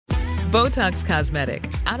Botox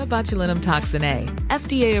Cosmetic, out of botulinum toxin A,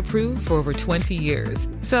 FDA approved for over 20 years.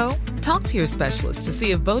 So, talk to your specialist to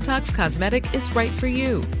see if Botox Cosmetic is right for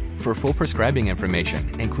you. For full prescribing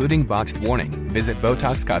information, including boxed warning, visit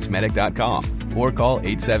BotoxCosmetic.com or call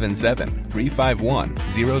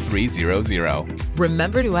 877-351-0300.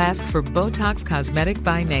 Remember to ask for Botox Cosmetic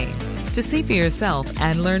by name. To see for yourself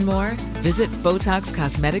and learn more, visit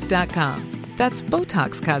BotoxCosmetic.com. That's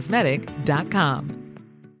BotoxCosmetic.com.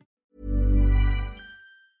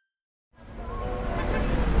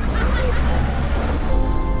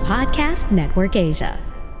 Podcast Network Asia.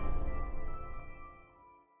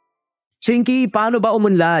 Chinky, paano ba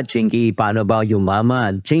umunlad? Chinky, paano ba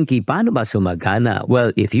yumaman? Chinky, paano ba sumagana?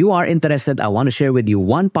 Well, if you are interested, I want to share with you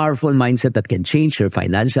one powerful mindset that can change your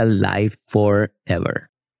financial life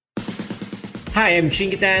forever. Hi, I'm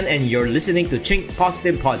Chinky Tan and you're listening to Chink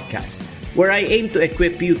Positive Podcast, where I aim to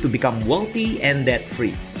equip you to become wealthy and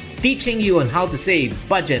debt-free, teaching you on how to save,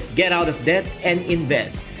 budget, get out of debt, and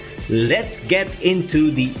invest. Let's get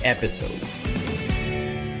into the episode.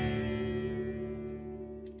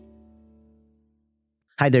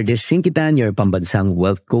 Hi there, this is Chinky Tan, your pambansang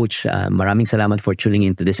wealth coach. Maraming salamat for tuning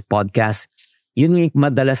into this podcast. Yun yung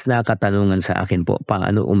madalas na katanungan sa akin po,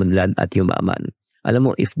 paano umunlad at yumaman? Alam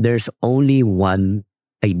mo, if there's only one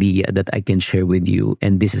idea that I can share with you,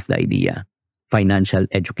 and this is the idea, financial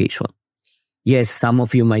education. Yes, some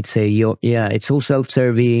of you might say, yeah, it's so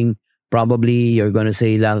self-serving. Probably you're gonna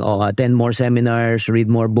say lang, attend more seminars,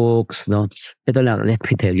 read more books. No, ito lang, let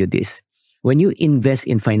me tell you this. When you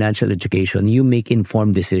invest in financial education, you make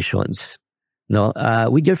informed decisions. No,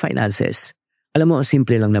 with your finances. Alam mo,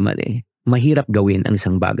 simple lang naman eh. Mahirap gawin ang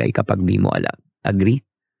isang bagay kapag di mo alam. Agree?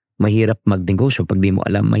 Mahirap magnegosyo pag di mo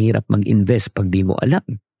alam. Mahirap mag-invest pag di mo alam.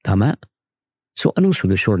 Tama? So, anong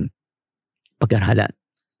solusyon? Pag-aralan.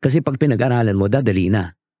 Kasi pag pinag-aralan mo, dadali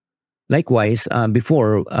na. Likewise,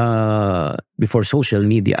 before social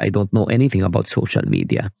media, I don't know anything about social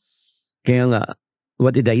media. Kaya nga,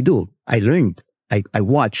 what did I do? I learned. I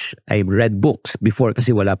watched. I read books before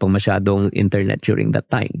kasi wala pang masyadong internet during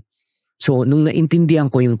that time. So, nung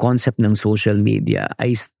naintindihan ko yung concept ng social media,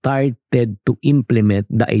 I started to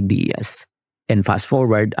implement the ideas. And fast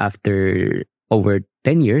forward after over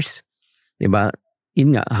 10 years, diba?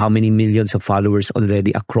 Yun nga, how many millions of followers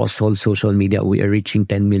already across all social media? We are reaching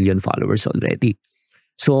 10 million followers already.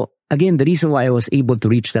 So, again, the reason why I was able to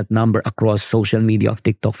reach that number across social media of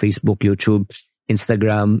TikTok, Facebook, YouTube,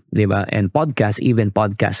 Instagram, diba? And podcast, even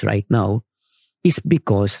podcast right now, is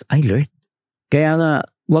because I learned. Kaya nga,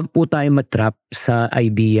 wag po tayo matrap sa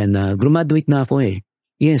idea na graduate na ako eh.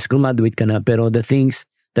 Yes, graduate ka na, pero the things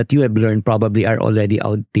that you have learned probably are already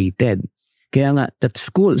outdated. Kaya nga, that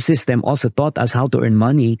school system also taught us how to earn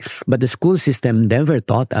money, but the school system never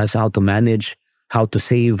taught us how to manage, how to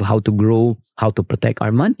save, how to grow, how to protect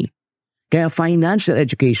our money. Kaya financial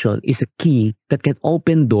education is a key that can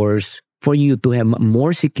open doors for you to have a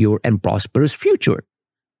more secure and prosperous future.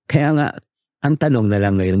 Kaya nga, ang tanong na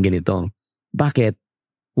lang ngayon ganito, bakit?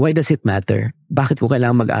 Why does it matter? Bakit ko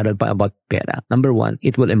kailangan mag-aral pa about pera? Number one,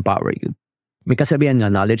 it will empower you. May kasabihan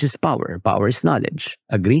nga, knowledge is power. Power is knowledge.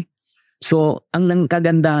 Agree? So, ang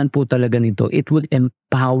kagandahan po talaga nito, it would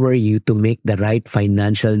empower you to make the right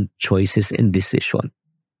financial choices and decision.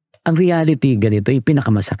 Ang reality, ganito, yung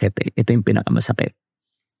pinakamasakit eh. Ito yung pinakamasakit.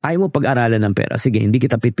 Ayaw mo pag-aralan ng pera, sige, hindi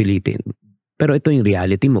kita pipilitin. Pero ito yung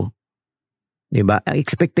reality mo. Diba? Ang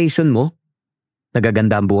expectation mo,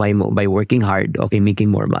 nagaganda ang buhay mo by working hard, okay,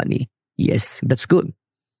 making more money. Yes, that's good.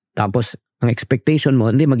 Tapos, ang expectation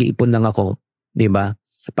mo, hindi, mag-iipon lang ako. Diba?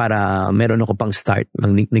 Para meron ako pang start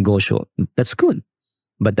ng negosyo. That's good.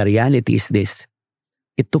 But the reality is this.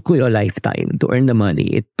 It took you a lifetime to earn the money.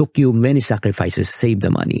 It took you many sacrifices to save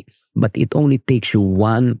the money. But it only takes you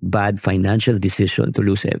one bad financial decision to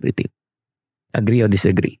lose everything. Agree or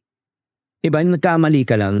disagree? Iba, nagkamali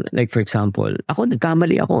ka lang. Like for example,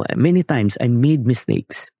 nagkamali ako. Many times I made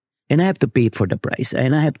mistakes. And I have to pay for the price.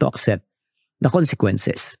 And I have to accept the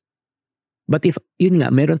consequences. But if, yun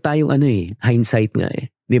nga, meron tayong hindsight nga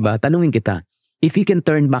eh. Diba? Tanungin kita, if you can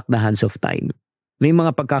turn back the hands of time, may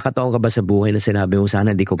mga pagkakataon ka ba sa buhay na sinabi mo,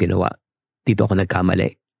 sana di ko ginawa. Dito ako nagkamali.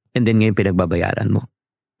 And then ngayon pinagbabayaran mo.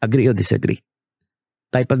 Agree or disagree?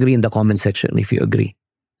 Type agree in the comment section if you agree.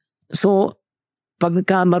 So,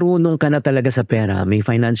 pagka marunong ka na talaga sa pera, may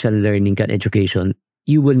financial learning ka, education,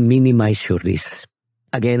 you will minimize your risk.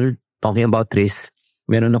 Again, talking about risk,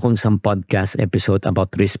 meron akong some podcast episode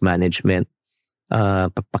about risk management.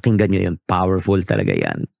 Pakinggan nyo yan. Powerful talaga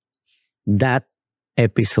yan. That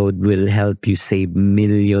episode will help you save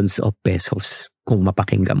millions of pesos kung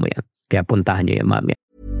mapakinggan mo yan. Kaya puntahan nyo yan, mami.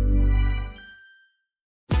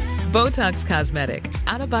 Botox Cosmetic,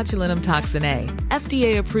 out of botulinum toxin A,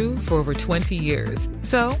 FDA approved for over 20 years.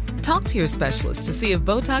 So, talk to your specialist to see if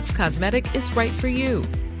Botox Cosmetic is right for you.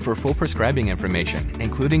 For full prescribing information,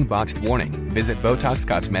 including boxed warning, visit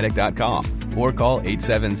BotoxCosmetic.com or call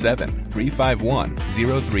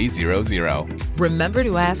 877-351-0300. Remember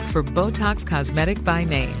to ask for Botox Cosmetic by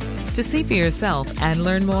name. To see for yourself and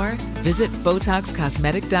learn more, visit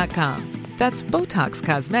BotoxCosmetic.com. That's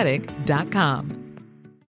BotoxCosmetic.com.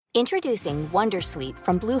 Introducing Wondersuite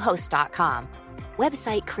from Bluehost.com.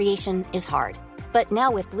 Website creation is hard, but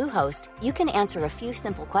now with Bluehost, you can answer a few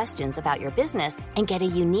simple questions about your business and get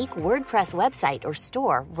a unique WordPress website or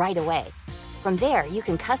store right away. From there, you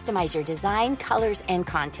can customize your design, colors, and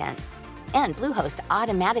content. And Bluehost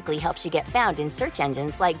automatically helps you get found in search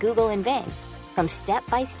engines like Google and Bing. From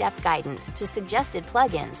step-by-step guidance to suggested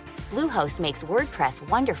plugins, Bluehost makes WordPress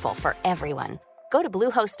wonderful for everyone. Go to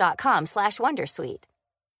bluehost.com/wondersuite.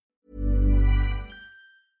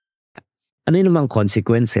 Ano yung namang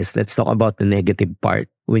consequences? Let's talk about the negative part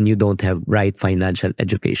when you don't have right financial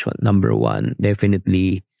education. Number one,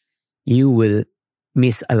 definitely, you will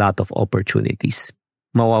miss a lot of opportunities.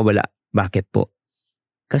 Mawawala. Bakit po?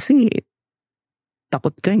 Kasi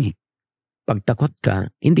takot ka eh. Pag takot ka,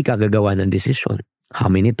 hindi ka gagawa ng desisyon. How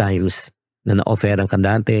many times na na-offeran ka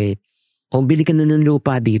dati, o bili ka na ng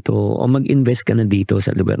lupa dito, o mag-invest ka na dito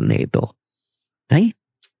sa lugar na ito. Ay,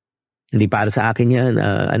 hindi para sa akin yan.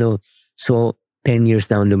 So, 10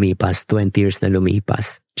 years na lumipas, 20 years na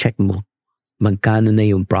lumipas, check mo. Magkano na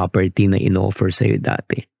yung property na in-offer sa'yo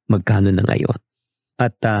dati? Magkano na ngayon?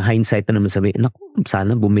 At hindsight na naman sabihin, naku,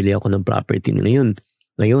 sana bumili ako ng property ngayon.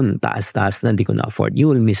 Ngayon, taas-taas na, hindi ko na-afford.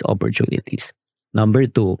 You will miss opportunities. Number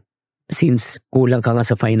two, since kulang ka nga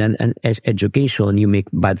sa finance and education, you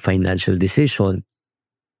make bad financial decision,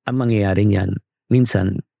 ang mangyayari niyan,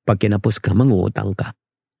 minsan, pag kinapos ka, mangutang ka.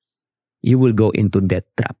 You will go into debt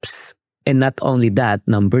traps. And not only that,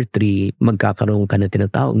 number three, magkakaroon ka na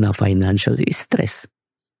tinatawag na financial stress.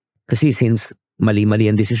 Kasi since mali-mali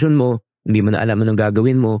ang desisyon mo, hindi mo na alam anong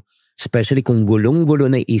gagawin mo, especially kung gulong-gulo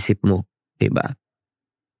na isip mo, diba?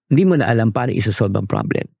 Hindi mo na alam paano isosolve ang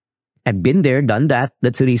problem. I've been there, done that.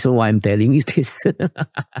 That's the reason why I'm telling you this.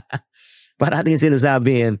 Parating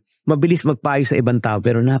sinasabi, mabilis magpayo sa ibang tao,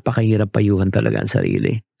 pero napakahirap payuhan talaga ang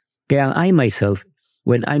sarili. Kaya I myself,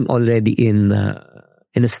 when I'm already in a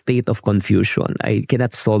state of confusion, I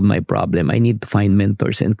cannot solve my problem. I need to find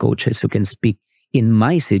mentors and coaches who can speak in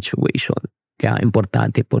my situation. Kaya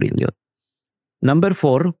importante po rin yun. Number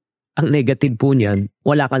four, ang negative po niyan,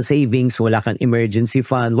 wala kang savings, wala kang emergency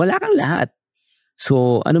fund, wala kang lahat.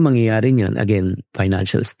 So, ano mangyayari niyan? Again,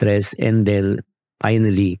 financial stress, and then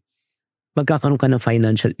finally, magkakaroon ka ng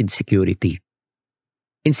financial insecurity.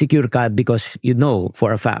 Insecure ka because you know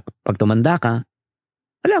for a fact, pag tumanda ka,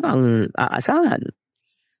 wala kang aasahan.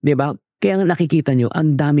 Diba? Kaya nakikita nyo,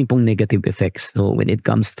 ang dami pong negative effects when it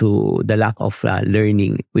comes to the lack of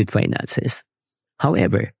learning with finances.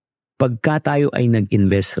 However, pagka tayo ay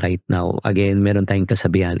nag-invest right now, again, meron tayong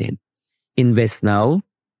kasabihanin. Invest now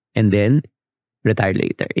and then retire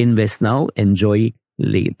later. Invest now, enjoy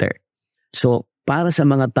later. So, para sa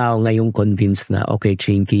mga tao ngayong convinced na, okay,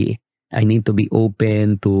 Chinky, I need to be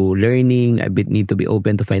open to learning, I need to be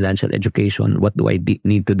open to financial education, what do I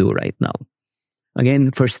need to do right now?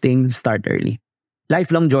 Again, first thing, start early.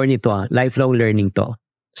 Lifelong journey to, lifelong learning to.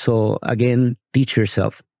 So again, teach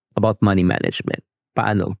yourself about money management.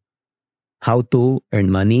 Paano? How to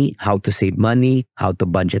earn money, how to save money, how to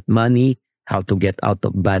budget money, how to get out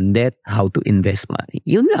of bad debt, how to invest money.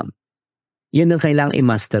 Yun lang. Yun ang kailangang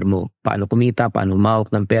i-master mo. Paano kumita, paano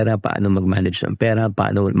mahawak ng pera, paano mag-manage ng pera,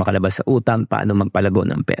 paano makalabas sa utang, paano magpalago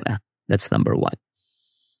ng pera. That's number one.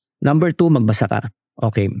 Number two, magbasa ka.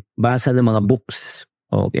 Okay, basa ng mga books.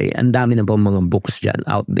 Okay, ang dami na po mga books dyan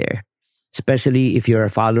out there. Especially if you're a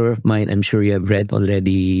follower of mine, I'm sure you have read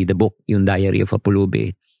already the book, yung Diary of a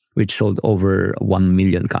Pulubi, which sold over 1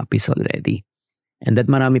 million copies already. And that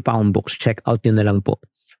marami pa akong books. Check out yun na lang po.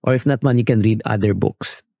 Or if not man, you can read other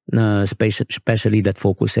books, na especially that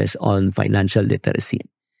focuses on financial literacy.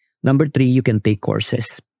 Number three, you can take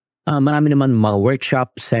courses. Marami naman mga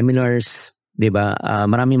workshops, seminars, diba?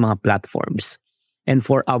 Marami mga platforms. And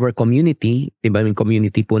for our community, diba, yung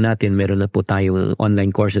community po natin, meron na po tayong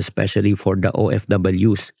online courses, especially for the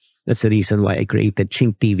OFWs. That's the reason why I created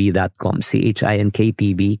ChinkTV.com,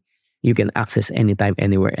 ChinkTV. You can access anytime,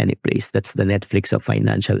 anywhere, any place. That's the Netflix of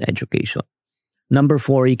financial education. Number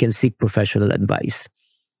four, you can seek professional advice.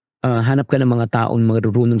 Hanap ka ng mga taong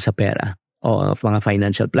marunong sa pera o mga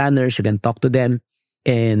financial planners. You can talk to them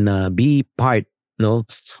and be part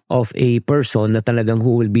of a person na talagang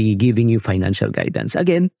who will be giving you financial guidance.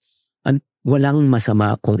 Again, Walang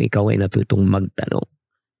masama kung ikaw ay natutong magtanong.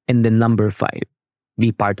 And then number 5, be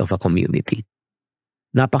part of a community.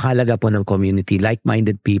 Napakahalaga po ng community,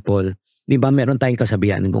 like-minded people. Di ba meron tayong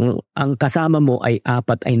kasabihan, kung ang kasama mo ay 4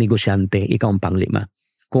 ay negosyante, ikaw ang pang-5.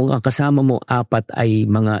 Kung ang kasama mo 4 ay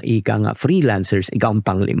mga freelancers, ikaw ang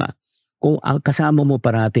pang-5. Kung ang kasama mo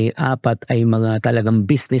parati 4 ay mga talagang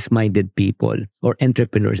business-minded people or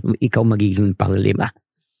entrepreneurs, ikaw magiging pang-5.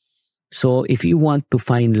 So if you want to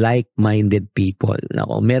find like-minded people,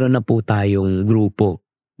 meron na po tayong grupo,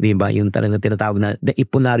 di ba? Yung talagang tinatawag na the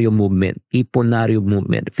Iponaryo Movement. Iponaryo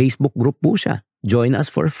Movement. Facebook group po siya. Join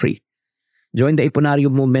us for free. Join the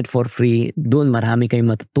Iponaryo Movement for free. Doon marami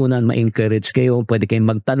kayong matutunan, ma-encourage kayo. Pwede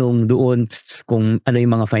kayong magtanong doon kung ano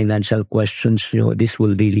yung mga financial questions nyo. This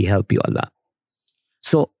will really help you a lot.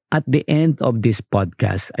 So at the end of this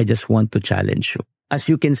podcast, I just want to challenge you. As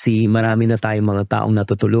you can see, marami na tayong mga taong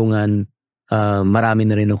natutulungan. Marami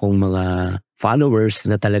na rin akong mga followers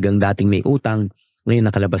na talagang dating may utang, ngayon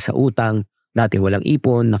nakalabas sa utang, dating walang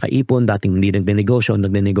ipon, nakaipon, dating hindi nagnenegosyo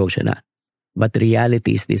na. But the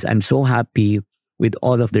reality is this, I'm so happy with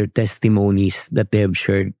all of their testimonies that they have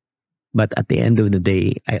shared. But at the end of the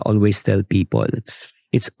day, I always tell people,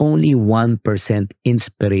 it's only 1%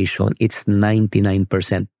 inspiration, it's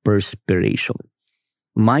 99% perspiration.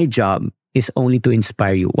 My job is only to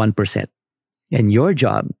inspire you 1%. And your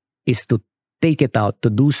job is to take it out, to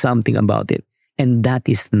do something about it. And that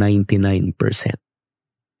is 99%.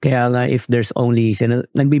 Kaya nga if there's only,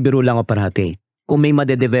 nagbibiro lang ako parati, kung may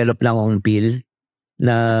madedevelop lang akong pill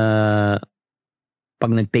na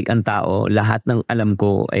pag nag-take ang tao, lahat ng alam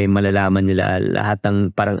ko ay malalaman nila, lahat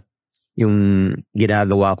ng parang yung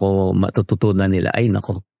ginagawa ko matututunan nila, ay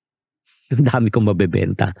nako, dami kong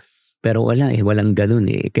mabebenta. Pero walang ganun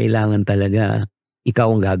eh. Kailangan talaga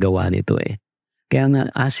ikaw ang gagawa nito eh. Kaya nga,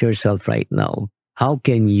 ask yourself right now, how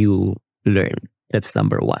can you learn? That's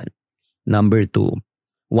number 1. Number 2,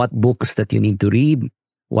 what books that you need to read,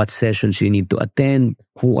 what sessions you need to attend,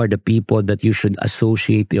 who are the people that you should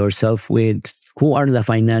associate yourself with, who are the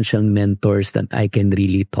financial mentors that I can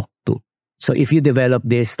really talk to. So if you develop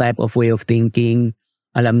this type of way of thinking,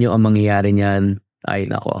 alam nyo ang mangyayari niyan, ay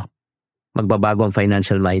nako, magbabago ang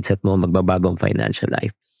financial mindset mo, magbabago ang financial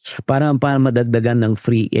life. Para madagdagan ng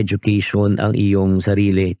free education ang iyong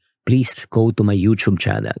sarili, please go to my YouTube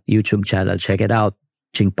channel. Check it out.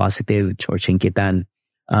 Ching Positive or Chinkitan.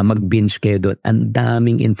 Mag-binge kayo doon. Ang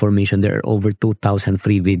daming information. There are over 2,000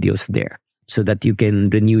 free videos there. So that you can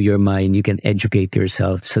renew your mind, you can educate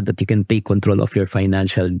yourself, so that you can take control of your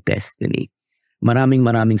financial destiny.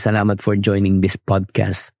 Maraming salamat for joining this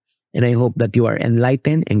podcast. And I hope that you are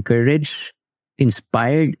enlightened, encouraged,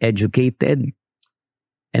 inspired, educated.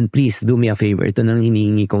 And please do me a favor. Ito nang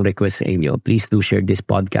hinihingi kong request sa inyo. Please do share this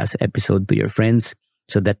podcast episode to your friends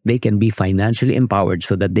so that they can be financially empowered,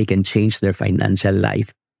 so that they can change their financial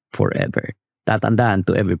life forever. Tatandaan,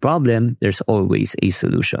 to every problem, there's always a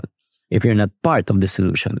solution. If you're not part of the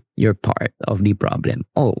solution, you're part of the problem.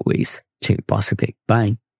 Always think positive.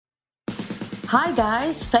 Bye. Hi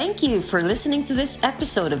guys, thank you for listening to this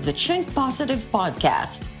episode of the Chink Positive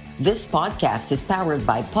Podcast. This podcast is powered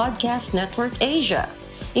by Podcast Network Asia.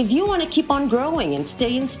 If you want to keep on growing and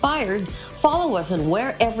stay inspired, follow us on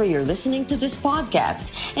wherever you're listening to this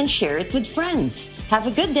podcast and share it with friends. Have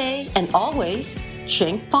a good day and always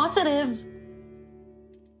Chink Positive.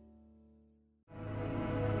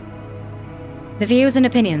 The views and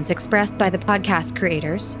opinions expressed by the podcast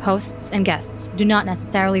creators, hosts, and guests do not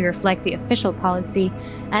necessarily reflect the official policy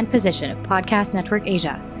and position of Podcast Network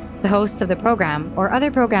Asia, the hosts of the program, or other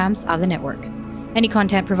programs of the network. Any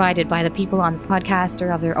content provided by the people on the podcast are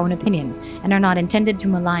of their own opinion and are not intended to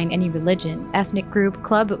malign any religion, ethnic group,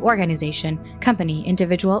 club, organization, company,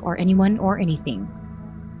 individual, or anyone or anything.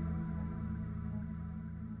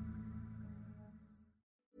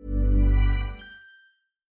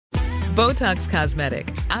 Botox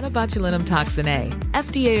Cosmetic, out of botulinum toxin A,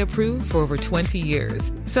 FDA approved for over 20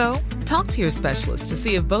 years. So, talk to your specialist to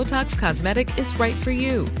see if Botox Cosmetic is right for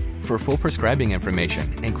you. For full prescribing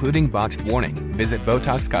information, including boxed warning, visit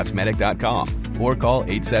BotoxCosmetic.com or call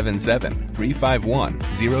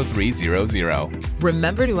 877-351-0300.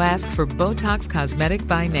 Remember to ask for Botox Cosmetic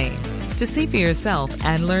by name. To see for yourself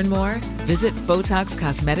and learn more, visit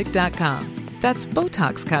BotoxCosmetic.com. That's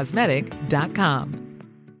BotoxCosmetic.com.